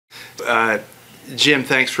Jim,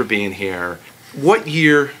 thanks for being here. What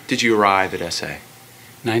year did you arrive at SA?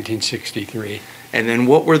 1963. And then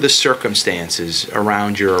what were the circumstances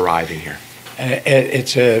around your arriving here?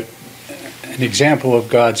 It's an example of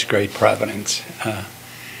God's great providence.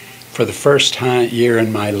 For the first year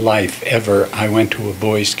in my life ever, I went to a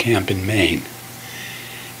boys' camp in Maine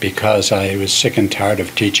because I was sick and tired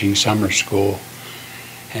of teaching summer school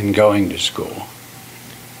and going to school.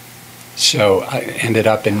 So I ended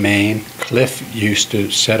up in Maine. Cliff used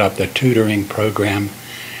to set up the tutoring program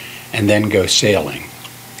and then go sailing.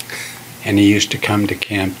 And he used to come to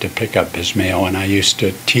camp to pick up his mail, and I used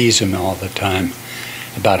to tease him all the time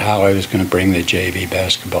about how I was going to bring the JV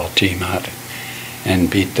basketball team out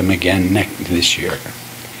and beat them again this year.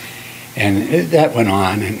 And that went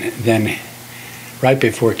on, and then right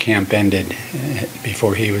before camp ended,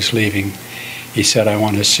 before he was leaving, he said,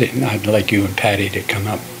 I'd like you and Patty to come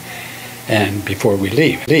up and before we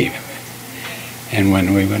leave. And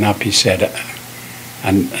when we went up, he said,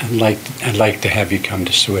 I'd like to have you come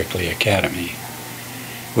to Sewickley Academy,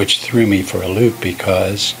 which threw me for a loop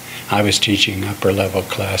because I was teaching upper level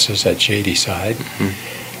classes at Shadyside.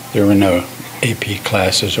 Mm-hmm. There were no AP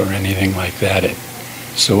classes or anything like that at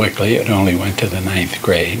Sewickley. It only went to the 9th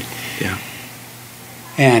grade. Yeah.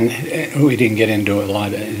 And we didn't get into a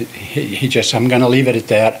lot. He just, I'm going to leave it at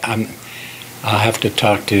that. I'll have to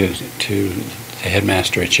talk to the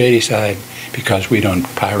headmaster at Shadyside because we don't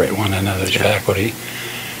pirate one another's faculty.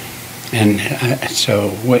 And so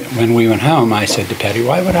when we went home, I said to Patty,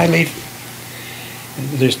 why would I leave?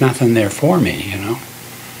 There's nothing there for me, you know.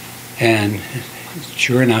 And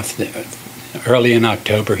sure enough, early in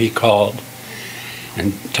October, he called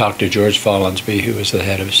and talked to George Follansby, who was the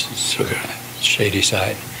head of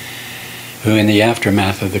Shadyside, who in the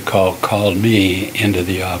aftermath of the call called me into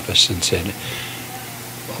the office and said,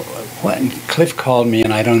 what? Cliff called me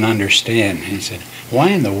and I don't understand. He said, why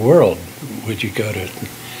in the world would you go to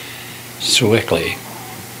Sewickley?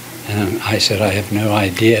 And I said, I have no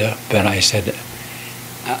idea, but I said,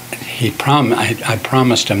 I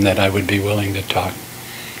promised him that I would be willing to talk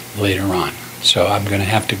later on, so I'm going to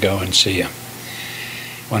have to go and see him.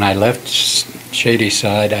 When I left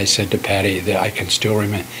Shadyside, I said to Patty that I can still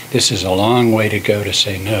remember, this is a long way to go to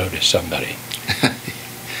say no to somebody.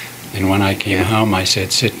 And when I came home, I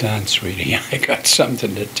said, sit down, sweetie, I got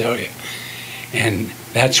something to tell you. And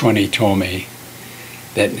that's when he told me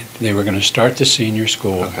that they were going to start the senior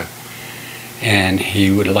school, and he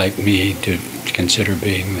would like me to consider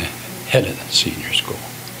being the head of the senior school.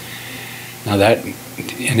 Now that,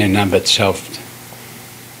 in and of itself,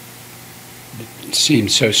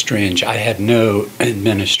 seemed so strange. I had no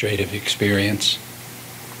administrative experience.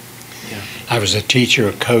 Yeah. I was a teacher,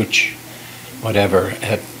 a coach, whatever,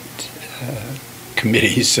 at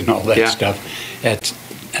committees and all that stuff at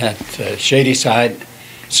Shadyside.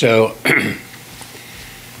 So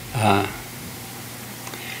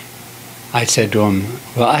I said to him,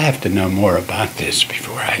 well, I have to know more about this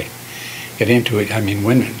before I get into it. I mean,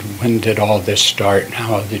 when did all this start and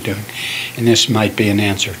how are they doing? And this might be an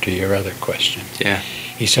answer to your other question. Yeah.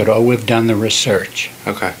 He said, oh, we've done the research.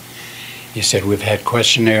 Okay. He said, we've had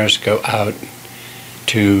questionnaires go out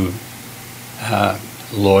to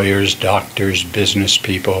lawyers, doctors, business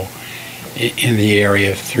people in the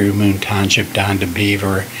area through Moon Township down to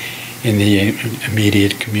Beaver, in the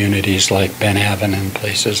immediate communities like Ben Avon and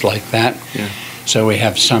places like that. Yeah. So we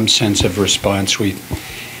have some sense of response. We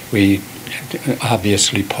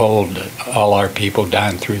obviously polled all our people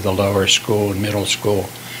down through the lower school and middle school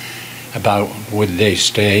about would they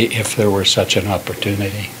stay if there were such an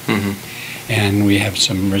opportunity. Mm-hmm. And we have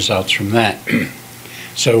some results from that.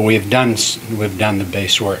 So we've done the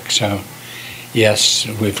base work. So yes,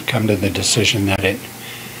 we've come to the decision that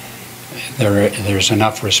there's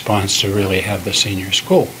enough response to really have the senior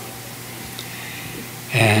school.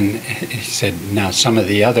 And he said, now some of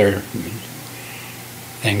the other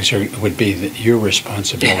things would be your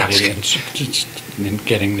responsibility in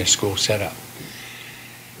getting the school set up.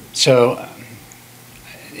 So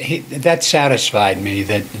that satisfied me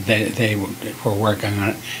that they were working on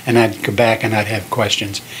it, and I'd go back and I'd have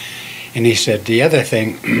questions. And he said, the other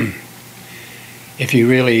thing, if you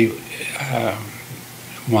really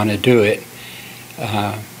want to do it,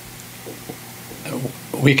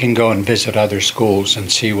 we can go and visit other schools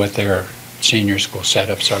and see what their senior school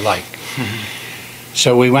setups are like. Mm-hmm.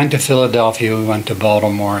 So we went to Philadelphia, we went to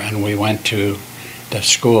Baltimore, and we went to the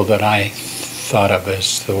school that I thought of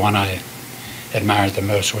as the one I admired the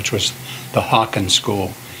most, which was the Hawkins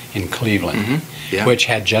School in Cleveland, which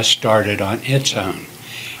had just started on its own.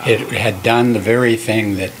 It had done the very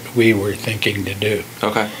thing that we were thinking to do.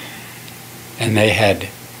 Okay. And they had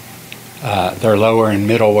their lower and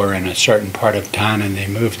middle were in a certain part of town, and they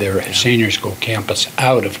moved their senior school campus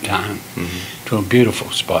out of town to a beautiful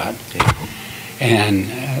spot. Yeah.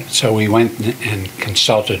 And so we went and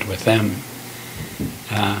consulted with them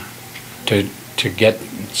to get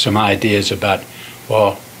some ideas about,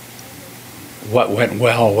 well, what went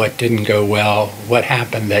well, what didn't go well, what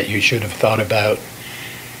happened that you should have thought about,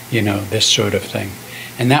 you know, this sort of thing.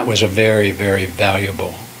 And that was a very, very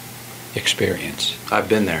valuable experience. I've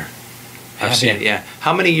been there. I've seen it, yeah.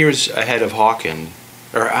 How many years ahead of Hawken,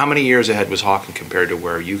 or how many years ahead was Hawken compared to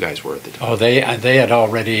where you guys were at the time? Oh, they had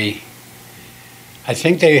already, I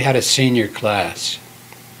think they had a senior class.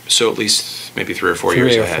 So at least maybe 3 or 4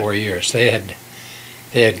 years ahead. 3 or 4 years. They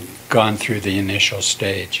had gone through the initial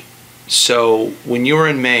stage. So when you were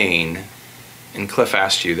in Maine, and Cliff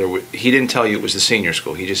asked you, he didn't tell you it was the senior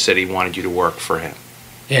school. He just said he wanted you to work for him.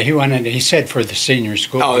 Yeah, he said for the senior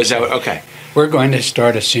school. Oh, is that what, okay. We're going to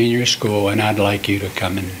start a senior school, and I'd like you to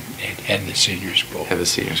come and head the senior school. Head the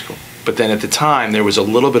senior school. But then at the time, there was a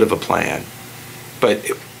little bit of a plan. But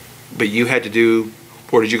you had to do,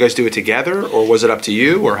 or did you guys do it together, or was it up to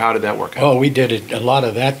you, or how did that work out? Oh, we did it. A lot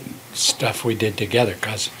of that stuff we did together,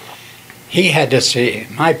 because he had to see,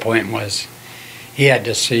 my point was, he had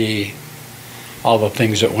to see all the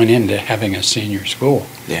things that went into having a senior school.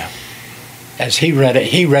 Yeah. As he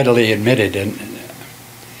readily admitted, and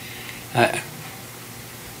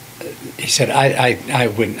he said,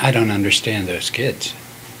 I don't understand those kids.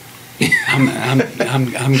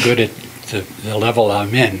 I'm good at the level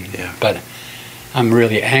I'm in, yeah. But I'm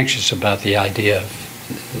really anxious about the idea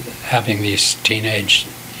of having these teenage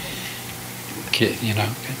kids, you know,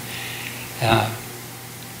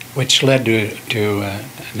 which led to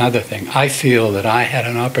another thing. I feel that I had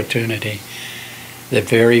an opportunity that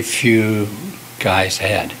very few guys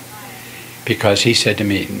had, because he said to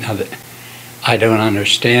me, now that I don't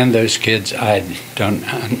understand those kids, I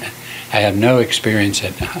have no experience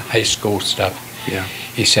at high school stuff. Yeah.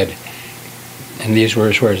 He said, and these were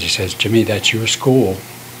his words, he says, Jimmy, that's your school.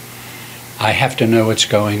 I have to know what's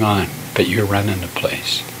going on, but you're running the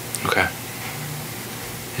place. Okay.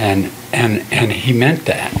 And he meant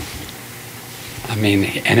that. I mean,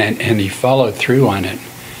 and he followed through on it.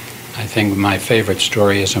 I think my favorite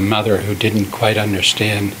story is a mother who didn't quite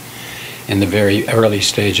understand in the very early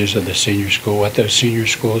stages of the senior school what those senior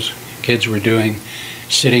schools kids were doing,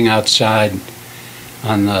 sitting outside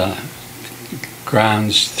on the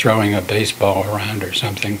grounds throwing a baseball around or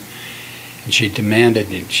something. And she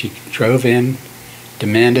drove in,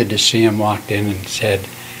 demanded to see him, walked in and said,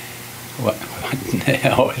 what the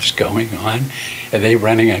hell is going on? Are they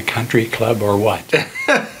running a country club or what?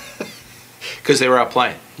 Because they were out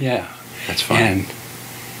playing. Yeah. That's fine. And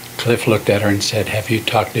Cliff looked at her and said, have you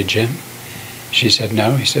talked to Jim? She said,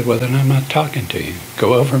 no. He said, well, then I'm not talking to you.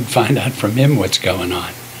 Go over and find out from him what's going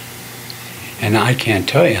on. And I can't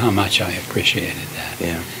tell you how much I appreciated that.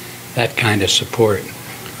 Yeah. That kind of support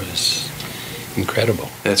was incredible.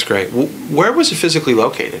 That's great. Where was it physically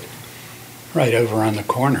located? Right over on the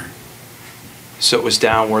corner. So it was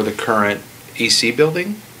down where the current EC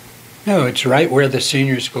building? No, it's right where the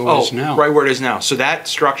senior school is now. Right where it is now. So that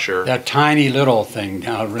structure... That tiny little thing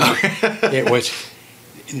now, really,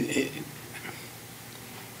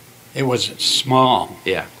 it was small.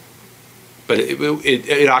 Yeah. But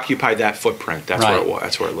it occupied that footprint. That's right. where it was.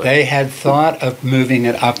 That's where it lived. They had thought of moving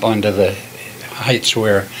it up onto the heights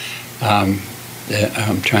where, I'm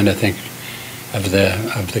trying to think of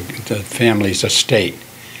the family's estate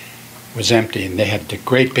was empty, and they had the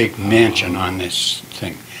great big mansion on this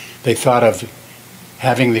thing. They thought of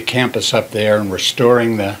having the campus up there and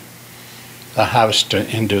restoring the house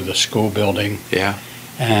into the school building. Yeah.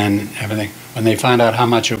 And everything. When they found out how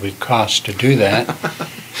much it would cost to do that,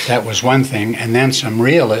 that was one thing. And then some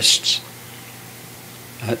realists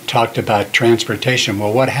talked about transportation.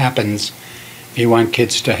 Well, what happens if you want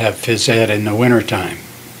kids to have phys ed in the wintertime?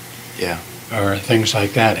 Yeah. Or things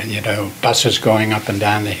like that, and you know, buses going up and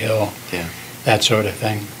down the hill, yeah, that sort of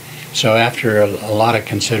thing. So after a lot of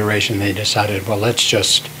consideration, they decided, well, let's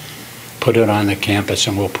just put it on the campus,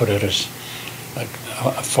 and we'll put it as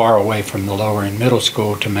far away from the lower and middle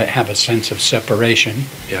school to have a sense of separation.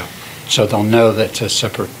 Yeah. So they'll know that it's a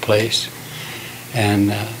separate place,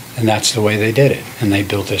 and that's the way they did it. And they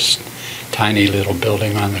built this tiny little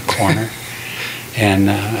building on the corner. And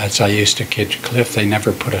as I used to kid Cliff, they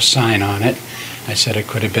never put a sign on it. I said it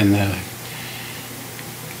could have been the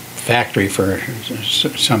factory for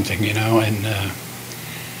something, you know, and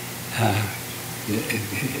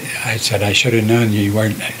I said I should have known you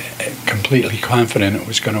weren't completely confident it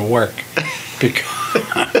was going to work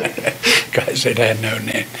because it had no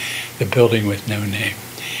name, the building with no name.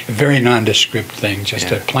 a very nondescript thing,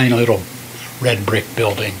 just a plain little red brick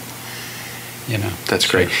building. You know. That's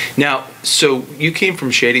great. Now, so you came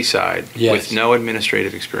from Shadyside with no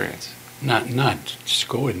administrative experience. Not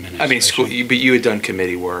school administration. I mean, school, but you had done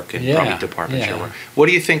committee work and probably department chair work. What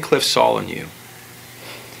do you think Cliff saw in you?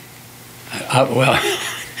 Well,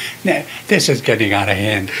 this is getting out of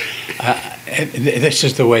hand. This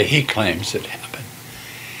is the way he claims it happened.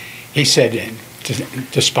 He said,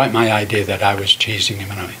 despite my idea that I was teasing him,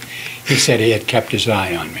 he said he had kept his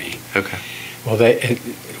eye on me. Okay. Well,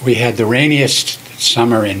 we had the rainiest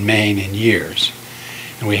summer in Maine in years,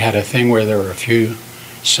 and we had a thing where there were a few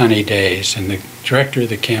sunny days, and the director of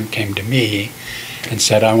the camp came to me and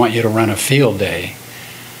said, I want you to run a field day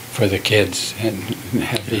for the kids and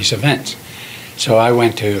have these events. So I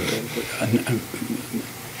went to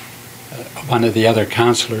one of the other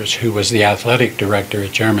counselors who was the athletic director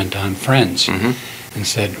at Germantown Friends and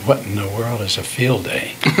said, what in the world is a field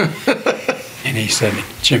day? And he said,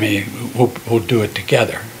 Jimmy, we'll do it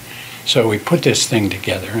together. So we put this thing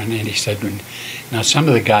together, and then he said, now some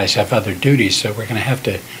of the guys have other duties, so we're going to have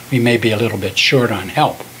to, we may be a little bit short on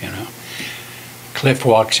help, you know. Cliff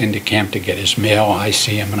walks into camp to get his mail. I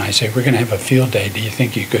see him, and I say, we're going to have a field day. Do you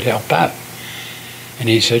think you could help out? And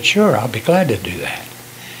he said, sure, I'll be glad to do that.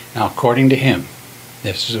 Now, according to him,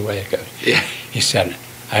 this is the way it goes. Yeah. He said,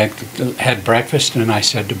 I had breakfast, and I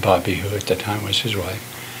said to Bobby, who at the time was his wife,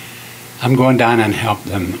 I'm going down and help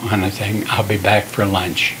them on a thing. I'll be back for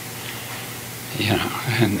lunch. You know,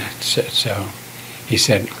 and so he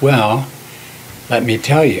said, well, let me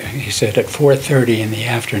tell you. He said, at 4:30 in the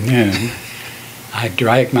afternoon, I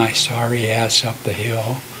dragged my sorry ass up the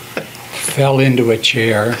hill, fell into a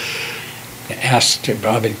chair, asked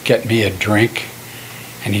Bobby to get me a drink,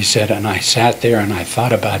 and he said, and I sat there and I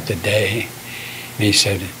thought about the day, and he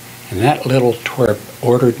said, and that little twerp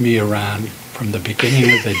ordered me around from the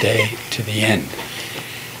beginning of the day to the end.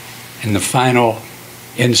 And the final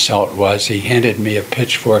insult was he handed me a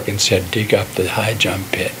pitchfork and said, dig up the high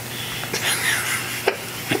jump pit.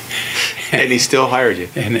 And he still hired you.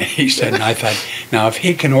 And he said, and I thought, now if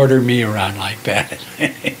he can order me around like that,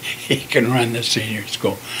 he can run the senior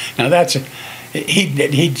school. Now that's, he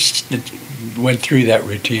went through that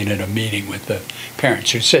routine at a meeting with the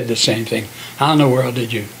parents who said the same thing. How in the world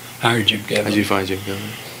did you hire Jim Kevin? How did you find Jim Kevin?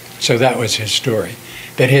 So that was his story.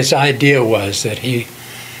 But his idea was that he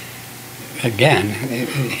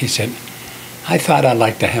said, I thought I'd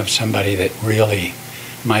like to have somebody that really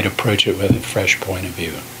might approach it with a fresh point of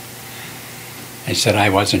view. I said, I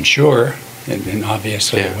wasn't sure, and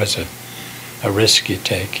obviously it was a risk you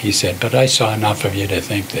take. He said, but I saw enough of you to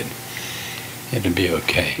think that it'd be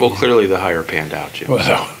okay. Well, clearly the hire panned out, Jim. Well,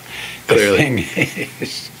 so, clearly. The thing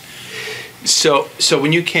is... So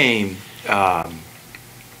when you came, how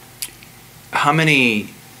many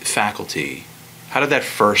faculty, how did that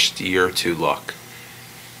first year or two look?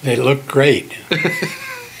 They looked great.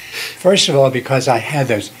 First of all, because I had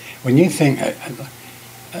those, when you think,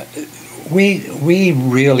 we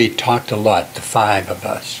really talked a lot, the five of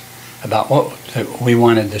us, about what we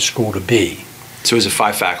wanted the school to be. So it was a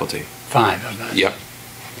 5 faculty? 5 of us. Yep.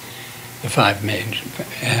 The 5 majors.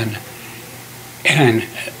 And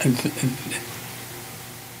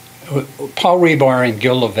Paul Rebar and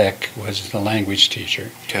Gil Levesque was the language teacher.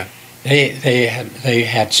 Okay. They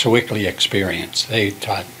had Sewickley experience. They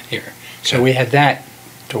taught here. So we had that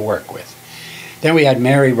to work with. Then we had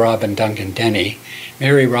Mary Robb and Duncan Denny.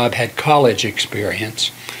 Mary Robb had college experience,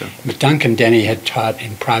 but Duncan Denny had taught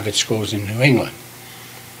in private schools in New England.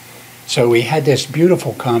 So we had this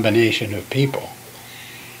beautiful combination of people,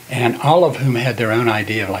 and all of whom had their own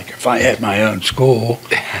idea of, like, if I had my own school,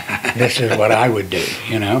 this is what I would do,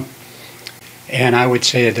 you know? And I would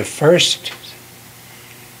say the first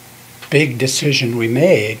big decision we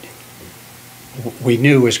made, we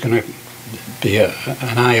knew was going to be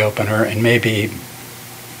an eye-opener and maybe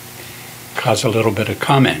cause a little bit of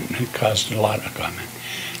comment. It caused a lot of comment.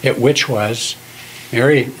 Which was,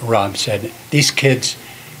 Mary Robb said, these kids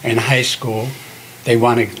in high school, they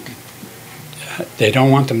don't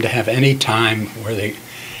want them to have any time where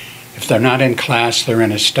if they're not in class, they're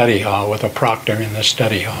in a study hall with a proctor in the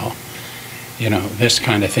study hall. You know, this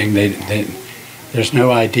kind of thing. There's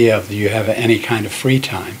no idea of you have any kind of free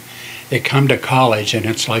time. They come to college and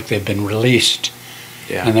it's like they've been released.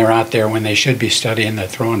 Yeah. And they're out there when they should be studying, they're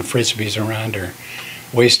throwing frisbees around or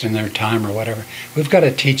wasting their time or whatever. We've got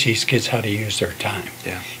to teach these kids how to use their time.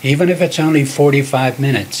 Yeah. Even if it's only 45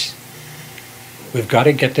 minutes, we've got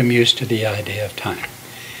to get them used to the idea of time.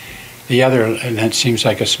 The other, and that seems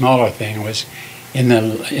like a smaller thing, was in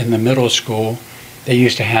the middle school, they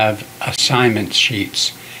used to have assignment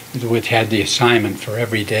sheets which had the assignment for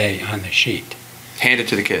every day on the sheet. Hand it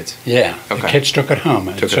to the kids. Yeah, Okay. the kids took it home,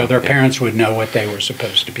 Took it so home, their yeah. parents would know what they were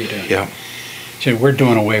supposed to be doing. Yeah. So we're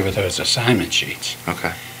doing away with those assignment sheets.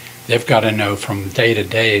 Okay. They've got to know from day to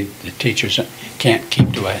day. The teachers can't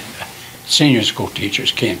keep to a senior school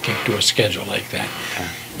teachers can't keep to a schedule like that. Okay.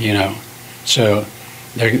 You know, so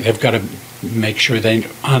they've got to make sure they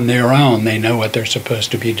on their own they know what they're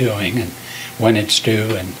supposed to be doing and when it's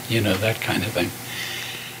due and that kind of thing.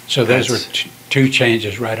 So those were two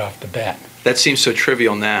changes right off the bat. That seems so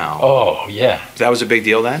trivial now. Oh yeah, That was a big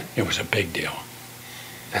deal then? it was a big deal.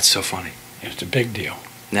 That's so funny. It was a big deal.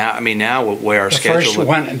 Now, I mean, now where our The schedule...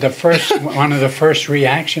 one of the first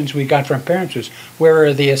reactions we got from parents was, "Where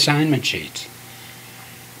are the assignment sheets?"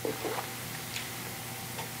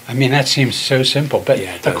 I mean, that seems so simple, but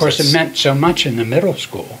Yeah, it of does. course it meant so much in the middle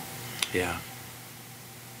school. Yeah.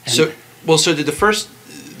 And- So did the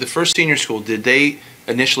first senior school, did they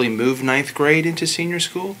initially move ninth grade into senior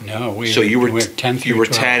school? No, So you were 10 through you were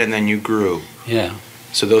 12. 10 and then you grew. Yeah,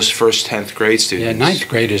 So those first 10th grade yeah. students. Ninth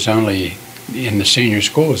grade is only in the senior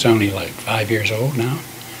school is only like 5 years old now.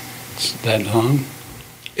 It's that long,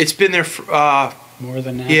 It's been there for, more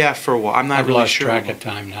than that. yeah, for a while. I'm not I've really lost sure. track of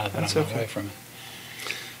time now that That's I'm okay. away from it.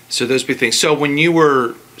 So those big things. So when you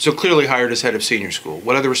were so clearly hired as head of senior school,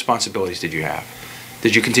 what other responsibilities did you have?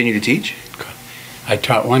 Did you continue to teach? I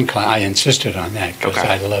taught one class. I insisted on that because Okay.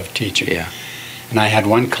 I love teaching. Yeah. And I had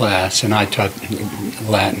one class, and I taught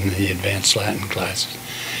Latin, the advanced Latin classes.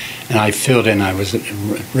 And I filled in. I was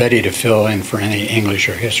ready to fill in for any English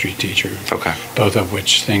or history teacher, Okay. both of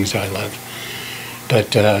which things I loved.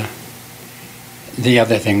 But the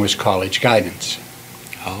other thing was college guidance.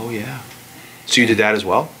 Oh yeah. So you did that as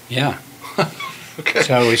well? Yeah. Okay.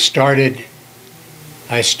 So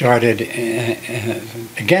I started,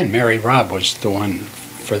 again, Mary Robb was the one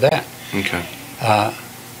for that. Okay.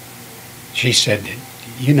 She said,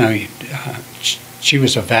 she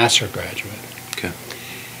was a Vassar graduate. Okay.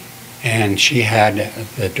 And she had,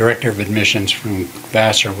 the director of admissions from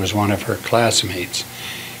Vassar was one of her classmates,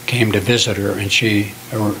 came to visit her, and she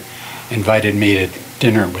invited me to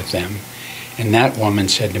dinner with them. And that woman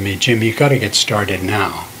said to me, "Jim, you got to get started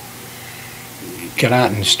now. Get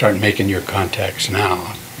out and start making your contacts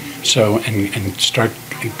now. So, and start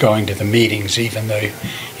going to the meetings, even though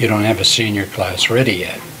you don't have a senior class ready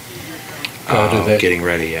yet. Getting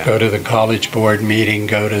ready, yeah. Go to the college board meeting,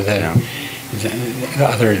 go to the, Yeah. the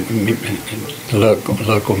other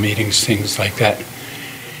local meetings, things like that."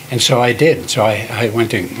 And so I did. So I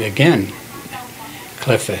went to, again,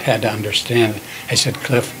 Cliff had to understand. I said,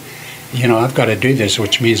 "Cliff, I've got to do this,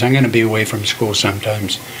 which means I'm going to be away from school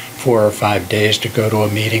sometimes 4 or 5 days to go to a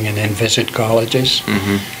meeting and then visit colleges,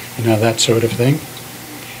 that sort of thing."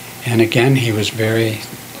 And again, he was very,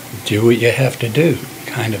 do what you have to do,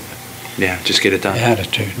 kind of Yeah, just get it done.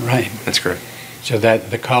 attitude, right. That's great. So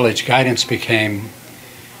that the college guidance became,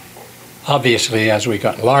 obviously, as we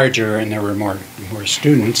got larger and there were more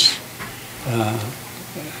students,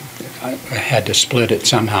 I had to split it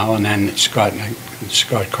somehow, and then Scott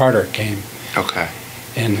Carter came, Okay.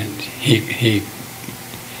 and he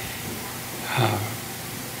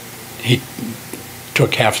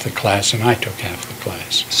took half the class, and I took half the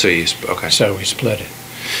class. So okay. So we split it.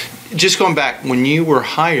 Just going back, when you were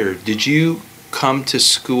hired, did you come to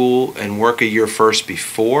school and work a year first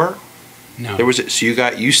before? No. So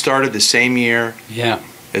you started the same year Yeah.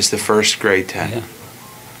 as the first grade 10. Yeah.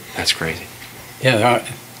 That's crazy. Yeah.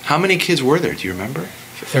 How many kids were there? Do you remember?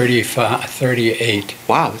 38.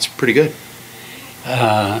 Wow, that's pretty good.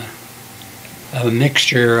 A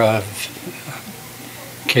mixture of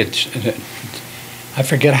kids. I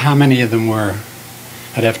forget how many of them were.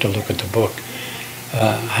 I'd have to look at the book.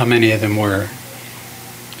 How many of them were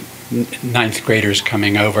ninth graders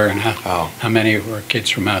coming over, and how many were kids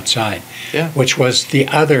from outside? Yeah. Which was the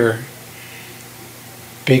other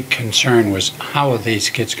big concern, was how are these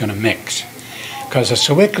kids going to mix? Because the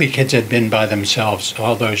Sewickley kids had been by themselves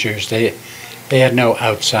all those years. They had no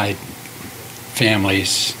outside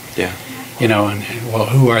families. Yeah. And well,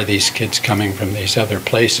 who are these kids coming from these other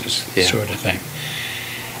places, Yeah. sort of thing.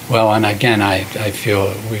 Well, and again, I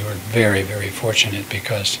feel we were very, very fortunate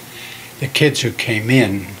because the kids who came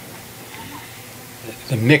in,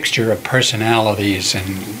 the mixture of personalities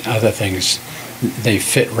and other things, they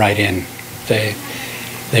fit right in.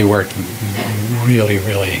 They worked really,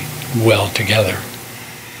 really well together.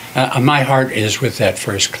 My heart is with that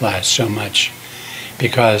first class so much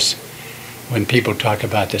because when people talk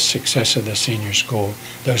about the success of the senior school,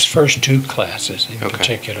 those first two classes in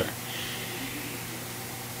particular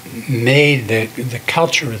made the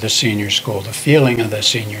culture of the senior school, the feeling of the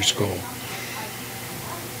senior school,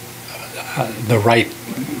 the right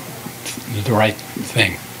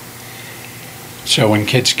thing. So when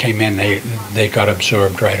kids came in, they got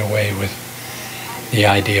absorbed right away with the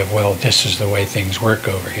idea of, well, this is the way things work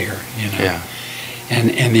over here, you know. Yeah.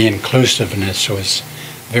 And the inclusiveness was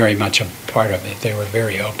very much a part of it. They were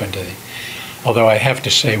very open to it. Although I have to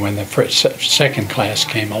say, when the second class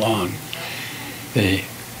came along, the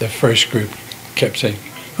first group kept saying,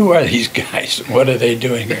 who are these guys? What are they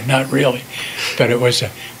doing here? Not really. But it was,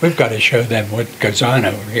 we've got to show them what goes on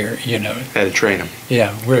over here, you know. Had to train them.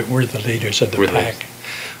 Yeah, we're the leaders of the pack.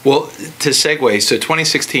 Well, to segue, so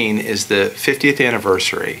 2016 is the 50th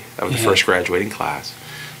anniversary of the first graduating class,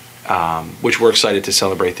 which we're excited to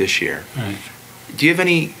celebrate this year. Right. Do you have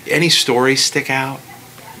any stories stick out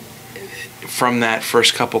from that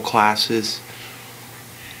first couple classes?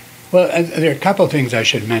 Well, there are a couple of things I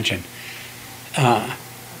should mention.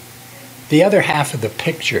 The other half of the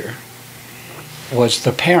picture was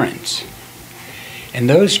the parents. And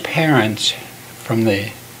those parents from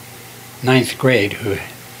the 9th grade who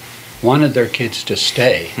wanted their kids to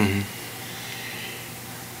stay,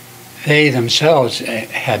 they themselves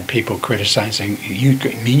had people criticizing, you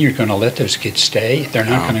mean you're going to let those kids stay? They're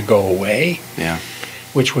not going to go away? Yeah.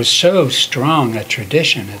 Which was so strong a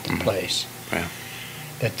tradition at the place. Yeah.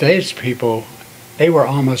 That those people, they were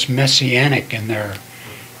almost messianic in their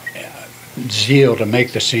zeal to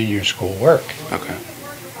make the senior school work. Okay.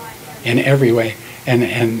 In every way.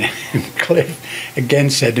 And Cliff again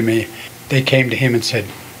said to me, they came to him and said,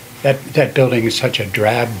 that building is such a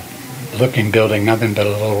drab-looking building, nothing but a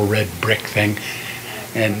little red brick thing,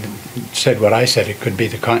 and said what I said, it could be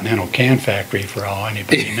the Continental Can Factory for all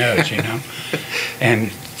anybody knows, you know.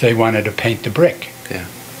 And they wanted to paint the brick. Yeah.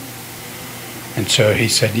 And so he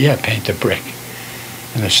said, yeah, paint the brick.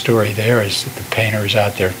 And the story there is that the painter is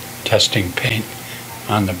out there testing paint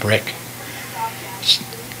on the brick.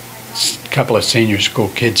 A couple of senior school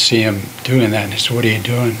kids see him doing that, and they said, what are you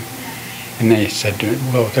doing? And they said,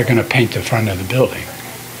 well, they're going to paint the front of the building.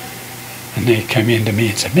 And they came in to me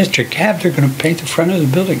and said, Mr. Cav, they're going to paint the front of the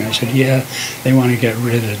building. I said, yeah, they want to get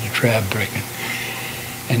rid of the drab brick.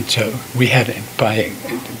 And so we had, by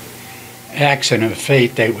accident of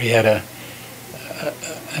fate, we had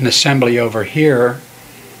an assembly over here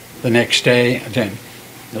the next day. Then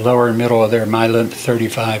the lower middle of there, my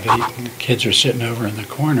 35 kids are sitting over in the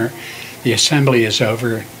corner. The assembly is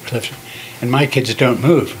over, Cliff, and my kids don't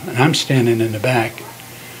move. And I'm standing in the back,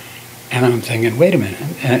 and I'm thinking, wait a minute.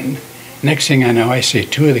 And next thing I know, I see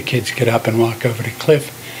two of the kids get up and walk over to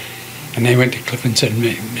Cliff. And they went to Cliff and said,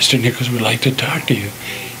 Mr. Nichols would like to talk to you.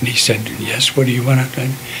 And he said, yes, what do you want to do?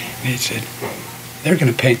 And he said, they're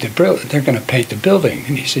going to paint the building.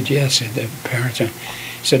 And he said, yes. And the parents, he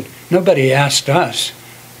said, nobody asked us.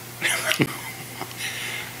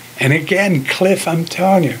 And again, Cliff, I'm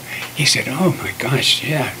telling you, he said, oh my gosh,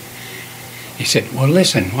 yeah. He said, well,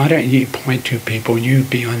 listen, why don't you appoint two people, you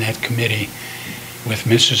be on that committee with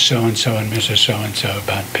Mrs. So-and-so and Mrs. So-and-so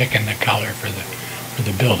about picking the color for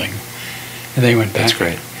the building. And they went back. That's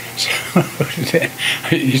great. So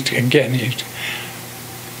again,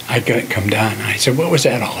 I'd come down and I said, what was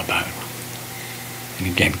that all about? And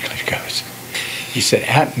again, Cliff goes, he said,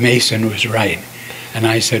 App Mason was right. And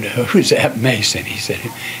I said, who's App Mason? He said,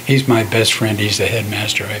 he's my best friend. He's the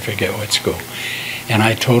headmaster. I forget what school. And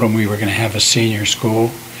I told him we were going to have a senior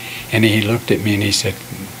school. And he looked at me and he said,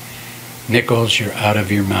 Nichols, you're out of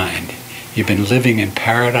your mind. You've been living in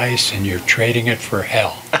paradise and you're trading it for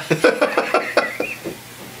hell.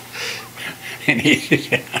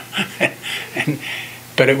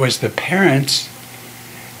 But it was the parents,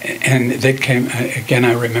 and they came, again,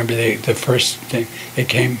 I remember the first thing, they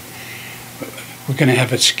came, we're going to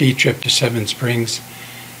have a ski trip to Seven Springs.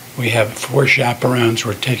 We have 4 chaperones.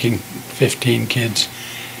 We're taking 15 kids.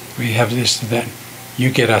 We have this, that. You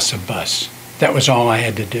get us a bus. That was all I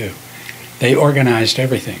had to do. They organized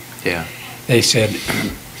everything. Yeah. They said,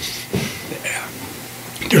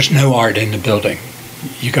 there's no art in the building.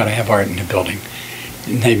 You got to have art in the building.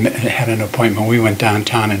 And they had an appointment. We went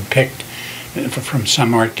downtown and picked, from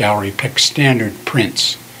some art gallery, picked standard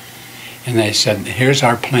prints. And they said, here's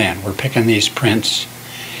our plan. We're picking these prints,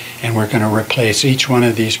 and we're going to replace each one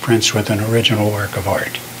of these prints with an original work of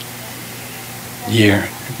art. And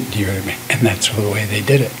that's the way they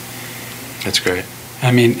did it. That's great.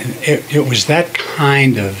 I mean, it was that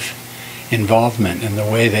kind of involvement in the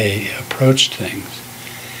way they approached things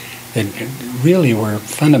that really were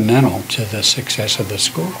fundamental to the success of the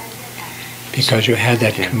school, because you had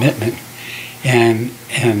that commitment, and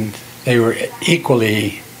they were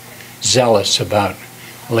equally zealous about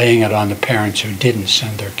laying it on the parents who didn't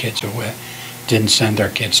send their kids away, didn't send their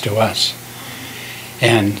kids to us.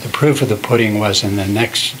 And the proof of the pudding was in the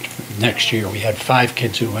next year we had 5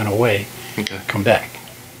 kids who went away come back.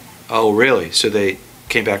 Oh, really? So they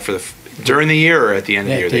came back for during the year or at the end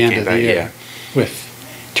of the year? At the end of the year, yeah. With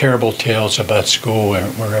terrible tales about school or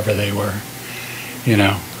wherever they were, you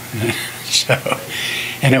know. So,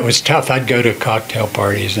 and it was tough. I'd go to cocktail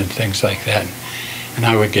parties and things like that, and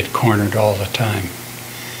I would get cornered all the time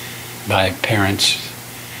by parents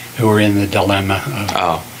who were in the dilemma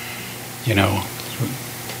of, you know.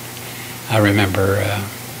 I remember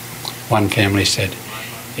one family said,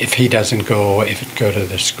 if he doesn't go to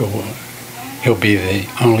the school, he'll be the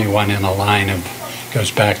only one in a line of goes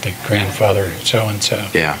back to grandfather so-and-so.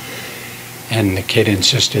 Yeah. And the kid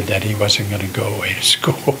insisted that he wasn't going to go away to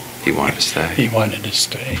school. He wanted to stay. He wanted to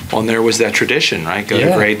stay. Well, and there was that tradition, right? Go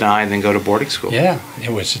to grade 9, then go to boarding school. Yeah,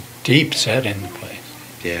 it was deep set in the place.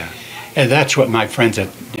 Yeah. And that's what my friends at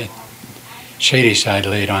Shadyside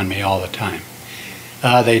laid on me all the time.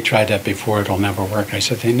 They tried that before, it'll never work. I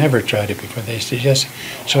said, they never tried it before. They said, yes.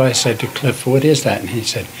 So I said to Cliff, what is that? And he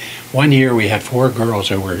said, one year we had 4 girls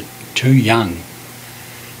who were too young.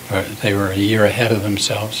 They were a year ahead of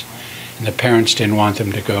themselves. And the parents didn't want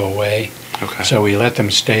them to go away. Okay. So we let them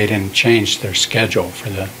stay and changed their schedule for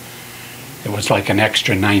it was like an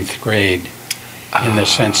extra 9th grade in the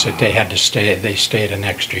sense that they had to stay, they stayed an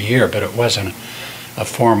extra year, but it wasn't a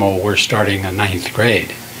formal, we're starting a 9th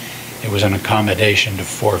grade. It was an accommodation to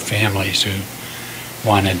 4 families who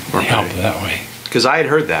wanted help that way. Because I had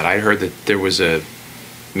heard that. I had heard that there was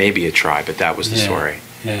maybe a try, but that was the story.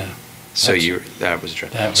 Yeah. So that was a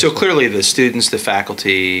try. So clearly the students, the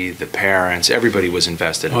faculty, the parents, everybody was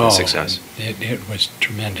invested in the success. It was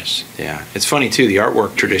tremendous. Yeah. It's funny, too, the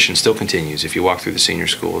artwork tradition still continues. If you walk through the senior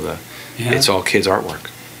school, it's all kids' artwork.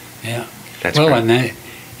 Yeah. That's great. And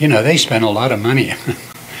they spent a lot of money.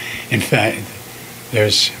 In fact,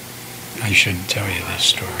 I shouldn't tell you this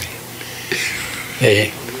story.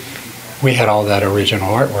 We had all that original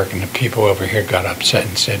artwork, and the people over here got upset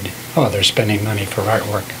and said, oh, they're spending money for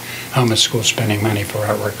artwork. Home school's spending money for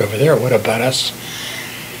artwork over there. What about us?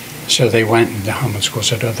 So they went, and the home school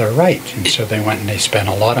said, oh, they're right. And so they went and they spent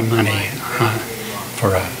a lot of money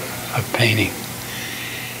for a painting.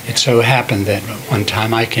 It so happened that one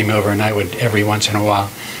time I came over, and I would, every once in a while,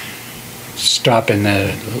 stop in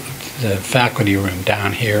the faculty room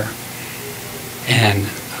down here, and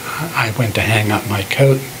I went to hang up my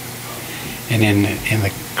coat, and in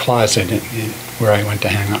the closet where I went to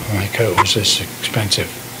hang up my coat was this expensive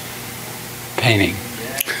painting.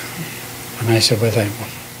 And I said, well,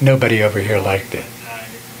 nobody over here liked it.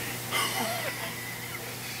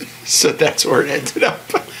 So that's where it ended up.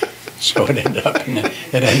 So it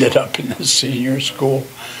ended up in the senior school,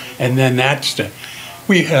 and then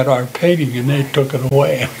we had our painting and they took it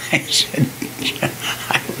away. I said,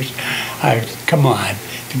 come on.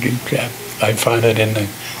 I found it in the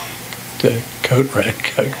coat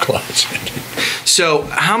closet. So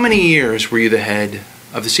how many years were you the head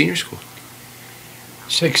of the senior school?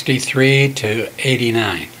 63 to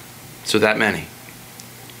 89. So that many.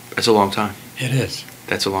 That's a long time. It is.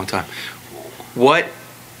 That's a long time. What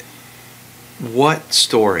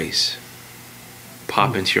stories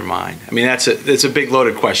pop into your mind? I mean, it's a big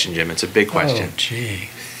loaded question, Jim. It's a big question. Oh, gee.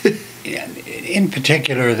 In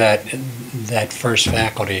particular, that first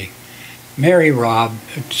faculty, Mary Robb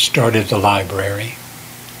started the library.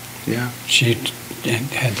 Yeah. She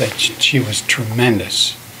was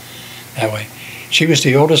tremendous that way. She was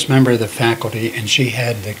the oldest member of the faculty, and she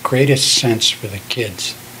had the greatest sense for the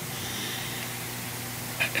kids.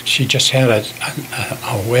 She just had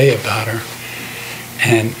a way about her.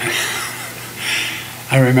 And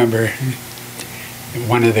I remember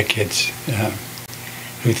one of the kids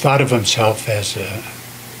who thought of himself as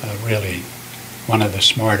really one of the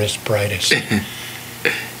smartest, brightest,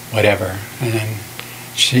 whatever. And then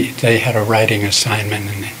they had a writing assignment,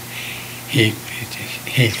 and he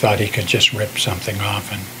thought he could just rip something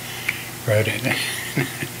off and wrote it.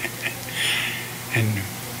 And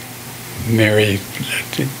Mary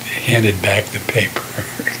handed back the paper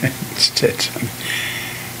and said something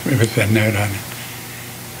with a note on it.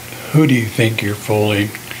 Who do you think you're fooling?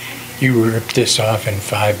 You ripped this off in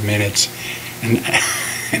 5 minutes and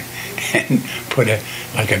put a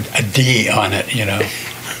D on it, you know.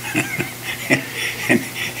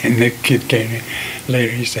 and the kid came in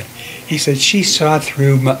later. He said she saw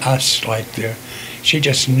through us she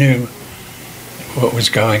just knew what was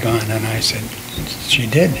going on. And I said, she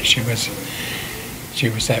did. She was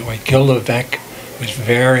that way. Gil Levesque was a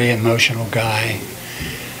very emotional guy.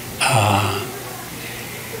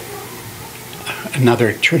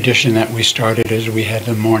 Another tradition that we started is we had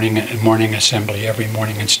the morning assembly every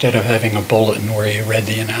morning. Instead of having a bulletin where you read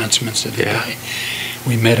the announcements of the day,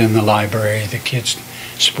 we met in the library. The kids'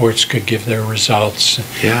 sports could give their results.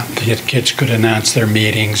 The kids could announce their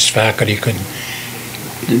meetings. Faculty could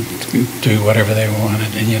do whatever they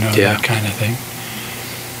wanted, and that kind of thing.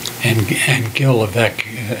 And Gil Levesque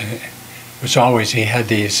was always, he had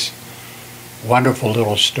these wonderful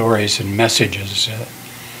little stories and messages.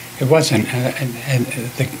 It wasn't, and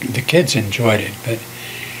the kids enjoyed it,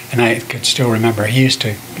 and I could still remember he used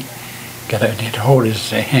to he'd hold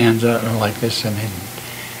his hands up like this, and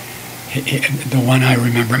the one I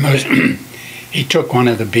remember most, he took one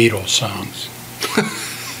of the Beatles songs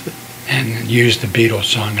and used the Beatles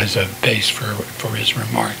song as a base for his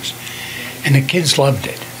remarks. And the kids loved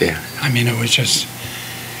it. Yeah. I mean, it was just,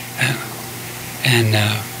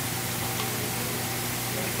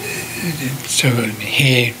 so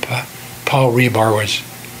Paul Rebar was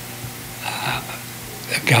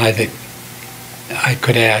a guy that I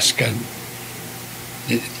could ask.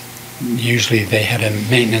 Usually they had a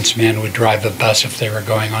maintenance man who would drive a bus if they were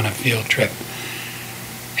going on a field trip.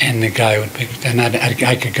 And the guy would pick, and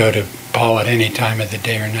I could go to Paul at any time of the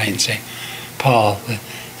day or night and say, Paul,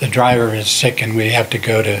 the driver is sick and we have to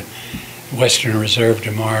go to Western Reserve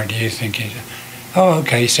tomorrow. Do you think he's... Oh,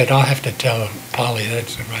 okay. He said, I'll have to tell Polly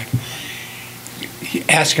that's right.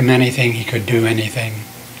 Ask him anything, he could do anything.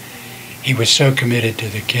 He was so committed to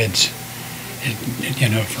the kids,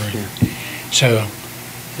 so,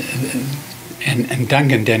 and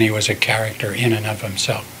Duncan Denny was a character in and of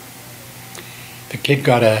himself. The kid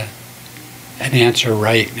got an answer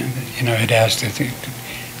right, had asked the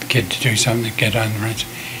kid to do something, to get on the runs.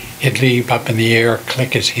 He'd leap up in the air,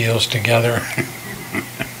 click his heels together,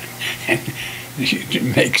 and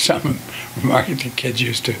make some remark. The kids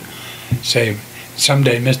used to say,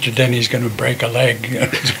 someday Mr. Denny's going to break a leg.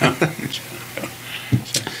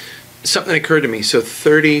 Something occurred to me. So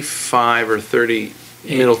 35 or 30,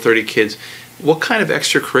 middle 30 kids, what kind of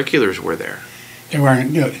extracurriculars were there? There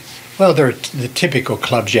weren't, well, there were the typical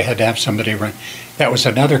clubs. You had to have somebody run. That was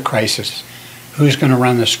another crisis. Who's going to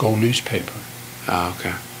run the school newspaper? Oh,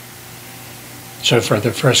 okay. So for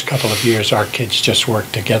the first couple of years, our kids just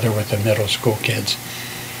worked together with the middle school kids.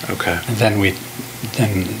 Okay. And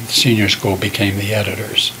then senior school became the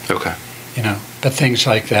editors. Okay. But things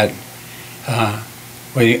like that.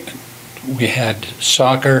 We had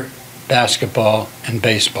soccer, basketball, and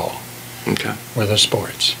baseball. Okay. Were the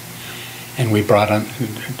sports. And we brought on,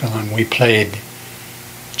 we played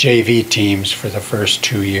JV teams for the first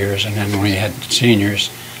 2 years, and then when we had seniors,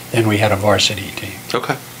 then we had a varsity team.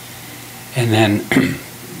 Okay. And then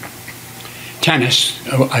tennis,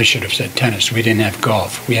 I should have said tennis. We didn't have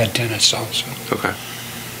golf. We had tennis also. Okay.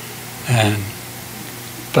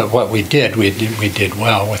 But what we did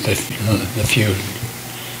well with the few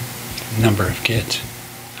number of kids.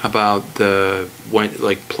 How about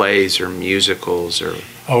like plays or musicals or?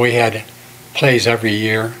 Oh, we had plays every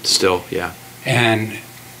year. Still, yeah. And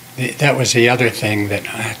that was the other thing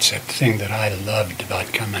that's a thing that I loved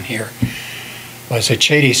about coming here. Was at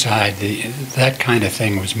Shadyside, that kind of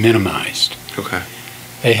thing was minimized. Okay.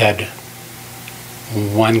 They had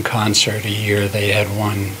one concert a year. They had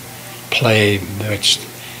one play, which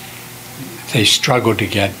they struggled to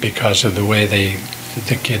get because of the way the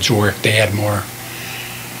kids worked. They had more.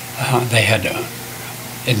 They had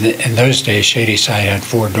in those days, Shadyside had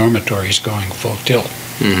 4 dormitories going full tilt.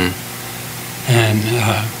 Mm-hmm. And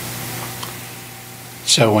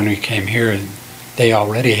so when we came here, they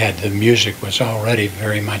already had, the music was already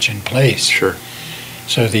very much in place. Sure.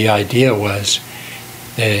 So the idea was,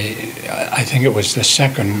 I think it was the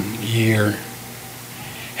second year,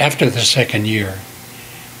 after the second year,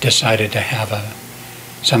 decided to have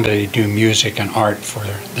somebody do music and art for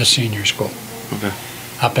the senior school. Okay.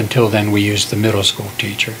 Up until then, we used the middle school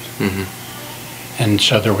teachers. Mm-hmm. And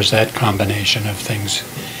so there was that combination of things.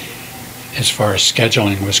 As far as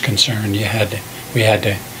scheduling was concerned, we had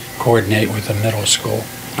to coordinate with the middle school.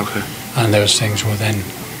 Okay. On those things. Well, then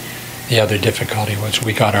the other difficulty was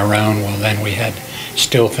we got our own. Well, then we had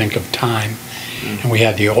still think of time. Mm-hmm. And we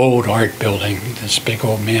had the old art building, this big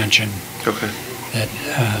old mansion. Okay. That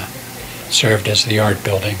served as the art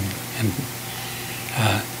building. And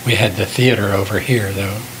we had the theater over here,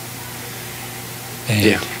 though.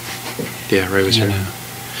 Yeah, Ray was here.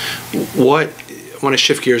 I want to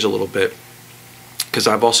shift gears a little bit, because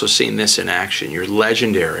I've also seen this in action. You're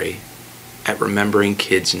legendary at remembering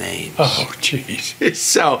kids' names. Oh, jeez.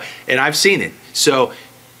 So, and I've seen it. So,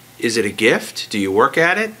 is it a gift? Do you work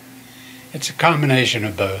at it? It's a combination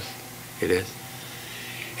of both. It is.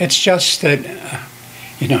 It's just that,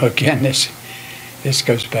 again, this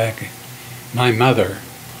goes back, my mother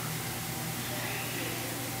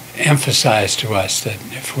emphasized to us that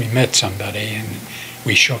if we met somebody and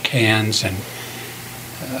we shook hands and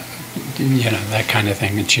you know, that kind of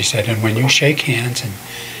thing, and she said, and when you shake hands and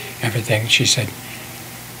everything, she said,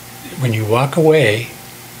 when you walk away,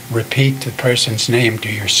 repeat the person's name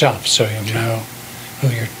to yourself so you'll know who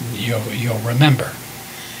you'll remember,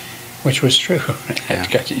 which was true. I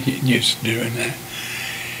got used to doing that.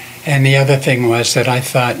 And the other thing was that I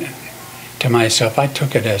thought to myself, I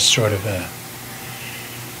took it as sort of a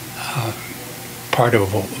part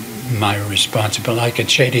of my responsibility. Like at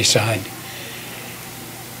Shadyside,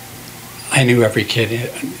 I knew every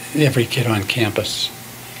kid on campus,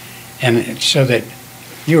 and so that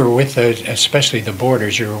you were with those, especially the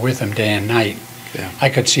boarders, you were with them day and night. Yeah. I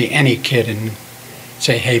could see any kid and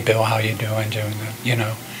say, "Hey, Bill, how you doing?" You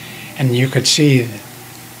know, and you could see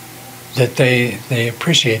that they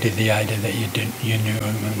appreciated the idea that you knew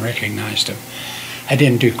them and recognized them. I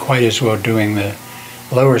didn't do quite as well doing the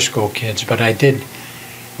lower school kids, but I did.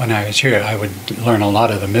 When I was here, I would learn a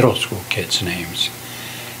lot of the middle school kids' names,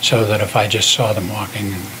 so that if I just saw them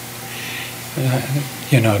walking,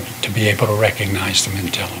 you know, to be able to recognize them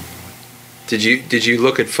and tell them. Did you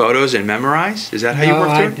look at photos and memorize? Is that how you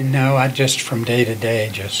worked through it? No, I just from day to day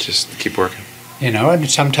just keep working. You know, and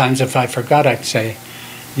sometimes if I forgot, I'd say,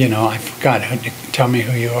 you know, I forgot. Tell me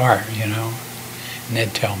who you are. You know, and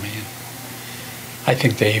they'd tell me. I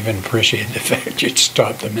think they even appreciated the fact you'd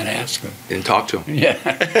stop them and ask them. And talk to them. Yeah.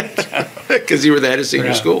 Because you were the head of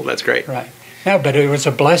senior school. That's great. Right. No, but it was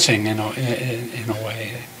a blessing in a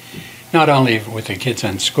way. Not only with the kids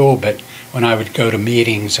in school, but when I would go to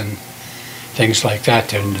meetings and things like that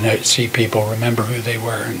to see people remember who they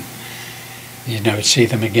were and, you know, see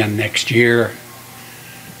them again next year,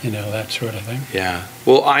 you know, that sort of thing. Yeah.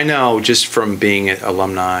 Well, I know just from being at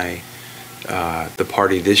alumni, the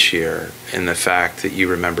party this year, and the fact that you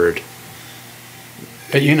remembered.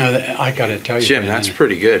 But you know, I got to tell you, Jim, that's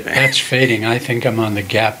pretty good, man. That's fading. I think I'm on the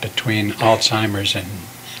gap between Alzheimer's and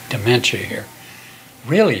dementia here.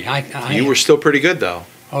 Really, you were still pretty good, though.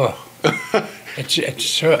 Oh, it's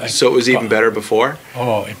so it was even better before.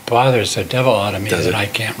 Oh, it bothers the devil out of me that I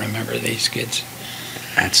can't remember these kids.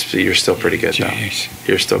 You're still pretty good, though.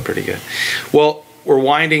 You're still pretty good. Well, we're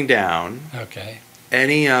winding down. Okay.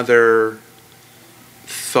 Any other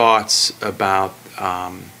thoughts about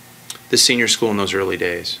the senior school in those early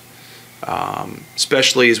days,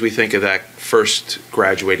 especially as we think of that first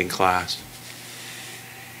graduating class?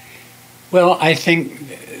 Well, I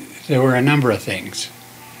think there were a number of things.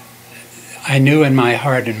 I knew in my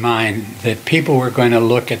heart and mind that people were going to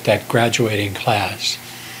look at that graduating class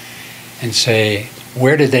and say,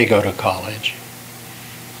 where did they go to college?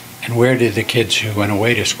 And where did the kids who went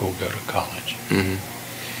away to school go to college? Mm-hmm.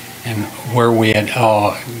 And were we at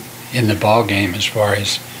all in the ball game as far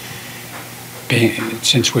as being,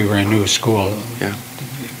 since we were a new school, yeah.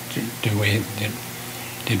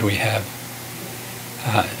 did we have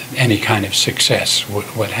any kind of success?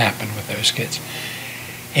 What happened with those kids?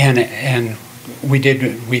 And we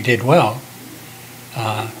did well.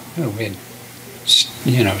 We had,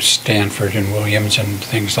 you know, Stanford and Williams and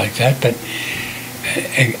things like that, but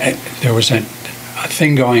there was a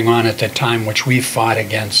thing going on at the time which we fought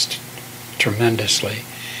against tremendously.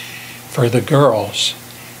 For the girls,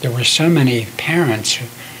 there were so many parents who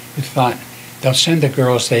thought they'll send the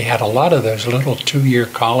girls. They had a lot of those little 2-year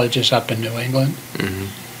colleges up in New England. Mm-hmm.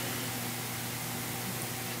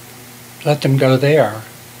 Let them go there.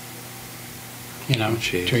 You know,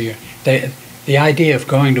 2 year. The idea of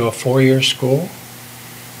going to a 4-year school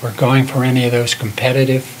or going for any of those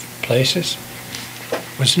competitive places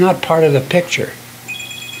was not part of the picture.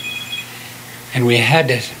 And we had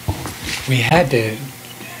to,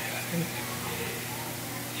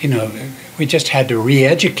 you know, we just had to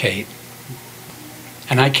re-educate.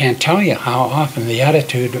 And I can't tell you how often the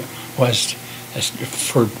attitude was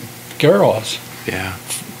for girls. Yeah.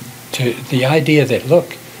 To the idea that,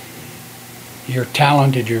 look, you're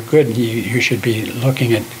talented, you're good, and you should be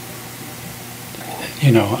looking at,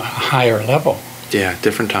 you know, a higher level. Yeah,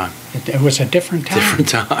 different time. It was a different time. Different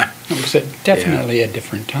time. It was definitely a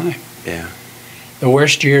different time. Yeah. The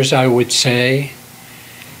worst years, I would say,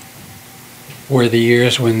 were the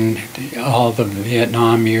years when, all the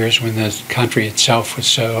Vietnam years, when the country itself was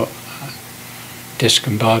so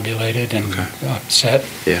discombobulated and upset.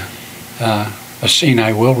 Yeah. A scene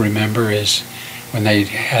I will remember is when they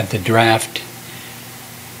had the draft.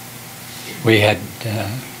 We had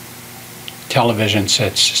television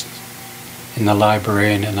sets in the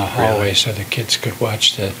library and in the hallway, so the kids could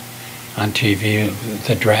watch on TV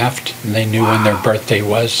the draft, and they knew when their birthday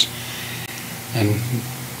was. And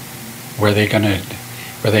were they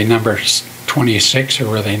number 26 or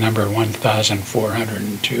were they number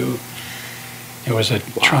 1,402? It was a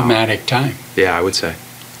traumatic time. Yeah, I would say.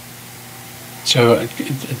 So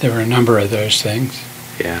there were a number of those things.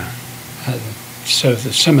 Yeah.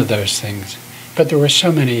 Some of those things. But there were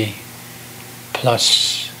so many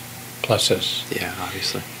pluses. Yeah,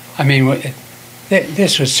 obviously. I mean,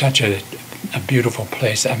 this was such a beautiful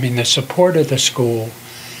place. I mean, the support of the school,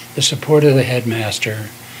 the support of the headmaster,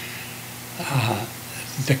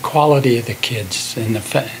 the quality of the kids, and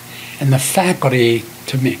the faculty.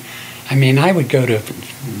 To me, I mean, I would go to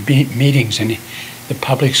meetings and the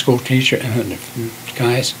public school teacher and the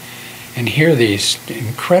guys, and hear these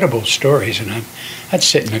incredible stories, and I'd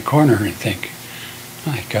sit in a corner and think,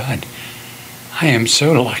 my God, I am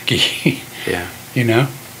so lucky. Yeah. You know,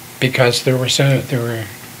 because they were so good,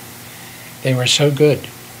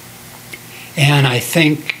 and I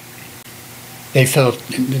think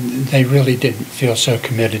they really did feel so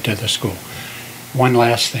committed to the school. One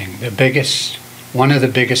last thing, one of the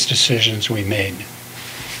biggest decisions we made,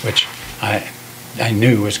 which I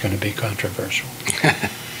knew was going to be controversial,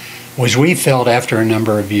 was we felt after a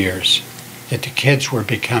number of years that the kids were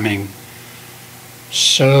becoming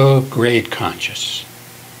so grade conscious,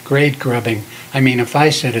 grade grubbing. I mean, if I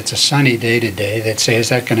said it's a sunny day today, they'd say, is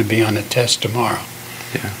that going to be on the test tomorrow?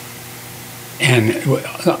 Yeah. And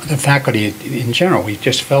the faculty in general, we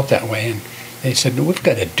just felt that way. And they said, we've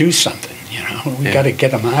got to do something, you know. We've got to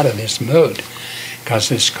get them out of this mode because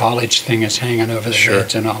this college thing is hanging over their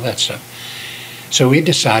heads and all that stuff. So we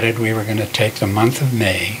decided we were going to take the month of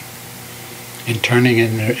May and turning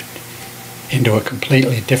it into a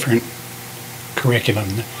completely different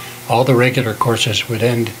curriculum. All the regular courses would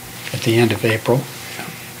end at the end of April.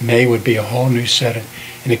 May would be a whole new set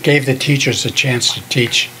and it gave the teachers a chance to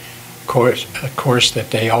teach a course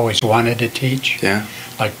that they always wanted to teach. Yeah.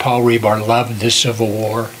 Like Paul Rebar loved the Civil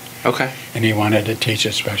War. Okay. And he wanted to teach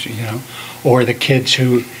especially, you know. Or the kids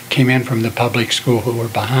who came in from the public school who were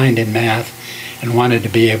behind in math and wanted to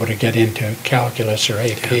be able to get into calculus or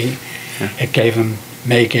AP. Yeah. Yeah.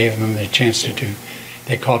 May gave them the chance to do,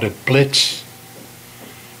 they called it Blitztrig.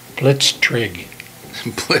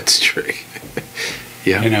 Blitztrig.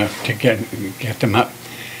 Yeah. You know, to get them up.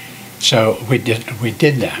 So we did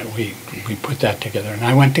that. We put that together. And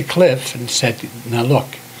I went to Cliff and said, now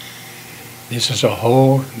look, this is a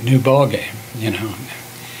whole new ball game, you know.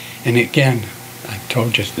 And again, I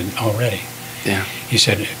told you already. Yeah. He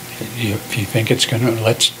said, if you think it's going to,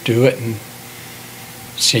 let's do it and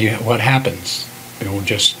see what happens. We'll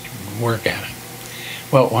just work at it.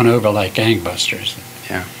 Well, it went over like gangbusters.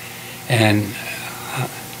 Yeah. And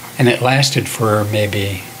it lasted for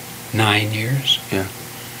maybe 9 years. Yeah.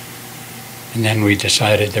 And then we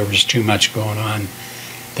decided there was too much going on,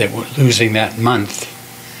 that losing that month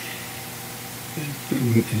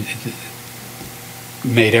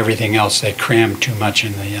made everything else, they crammed too much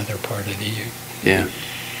in the other part of the year. Yeah.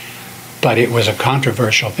 But it was a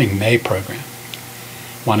controversial thing, May program.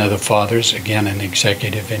 One of the fathers, again an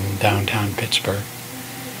executive in downtown Pittsburgh,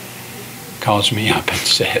 calls me up and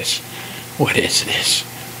says, what is this?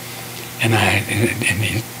 And I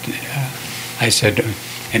said,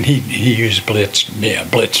 and he used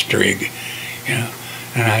Blitztrig, you know.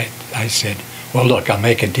 And I said, well, look, I'll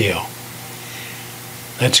make a deal.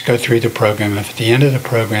 Let's go through the program. If at the end of the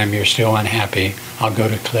program you're still unhappy, I'll go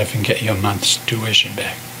to Cliff and get you a month's tuition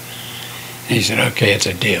back. And he said, okay, it's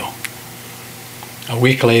a deal. A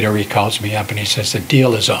week later, he calls me up and he says, the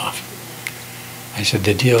deal is off. I said,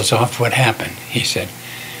 the deal is off? What happened? He said,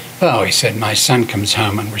 well, he said, my son comes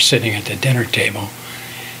home and we're sitting at the dinner table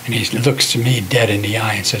and he looks to me dead in the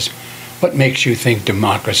eye and says, what makes you think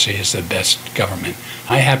democracy is the best government?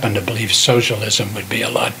 I happen to believe socialism would be a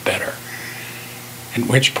lot better. At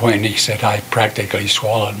which point he said, I practically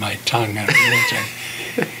swallowed my tongue. And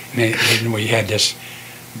we had this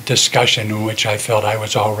discussion in which I felt I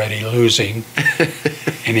was already losing.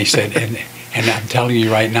 And he said, and I'm telling you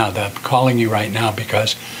right now, I'm calling you right now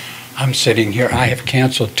because I'm sitting here. I have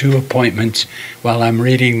canceled 2 appointments while I'm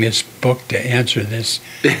reading this book to answer this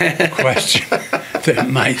question that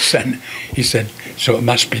my son, he said, so it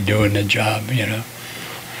must be doing the job, you know.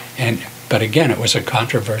 But again, it was a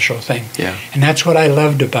controversial thing. Yeah. And that's what I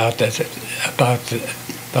loved about the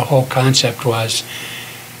whole concept was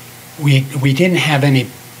we didn't have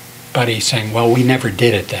anybody saying, well, we never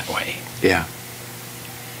did it that way. Yeah.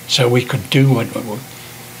 So we could do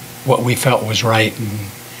what we felt was right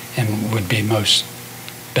and would be most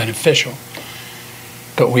beneficial.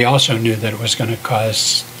 But we also knew that it was going to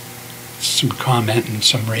cause some comment and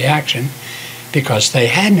some reaction because they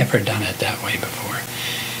had never done it that way before.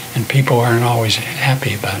 and people aren't always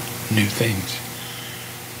happy about new things.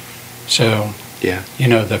 So, Yeah. you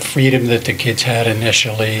know, the freedom that the kids had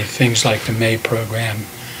initially, things like the May program,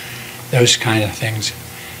 those kind of things,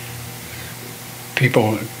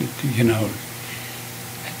 people, you know,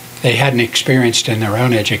 they hadn't experienced in their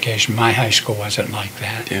own education. My high school wasn't like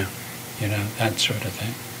that. Yeah. You know, that sort of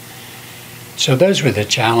thing. So those were the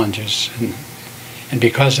challenges. And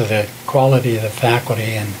because of the quality of the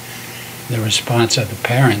faculty and the response of the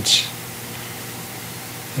parents,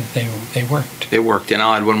 they worked. They worked. And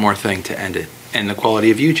I'll add one more thing to end it. And the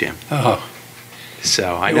quality of you, Jim. Oh.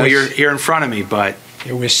 So I know you're here in front of me, but...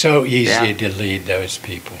 It was so easy to lead those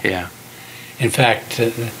people. Yeah. In fact,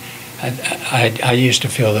 I used to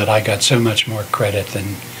feel that I got so much more credit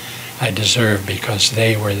than I deserved because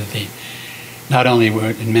they were not only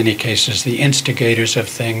were in many cases the instigators of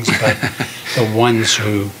things, but the ones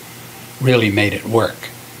who really made it work.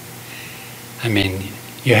 I mean,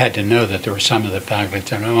 you had to know that there were some of the faculty that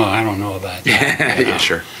said, "Oh, I don't know about that." Yeah,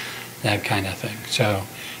 sure. That kind of thing. So,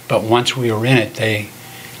 but once we were in it,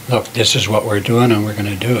 look, this is what we're doing and we're going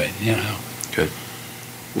to do it, you know. Good.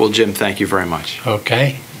 Well, Jim, thank you very much.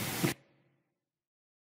 Okay.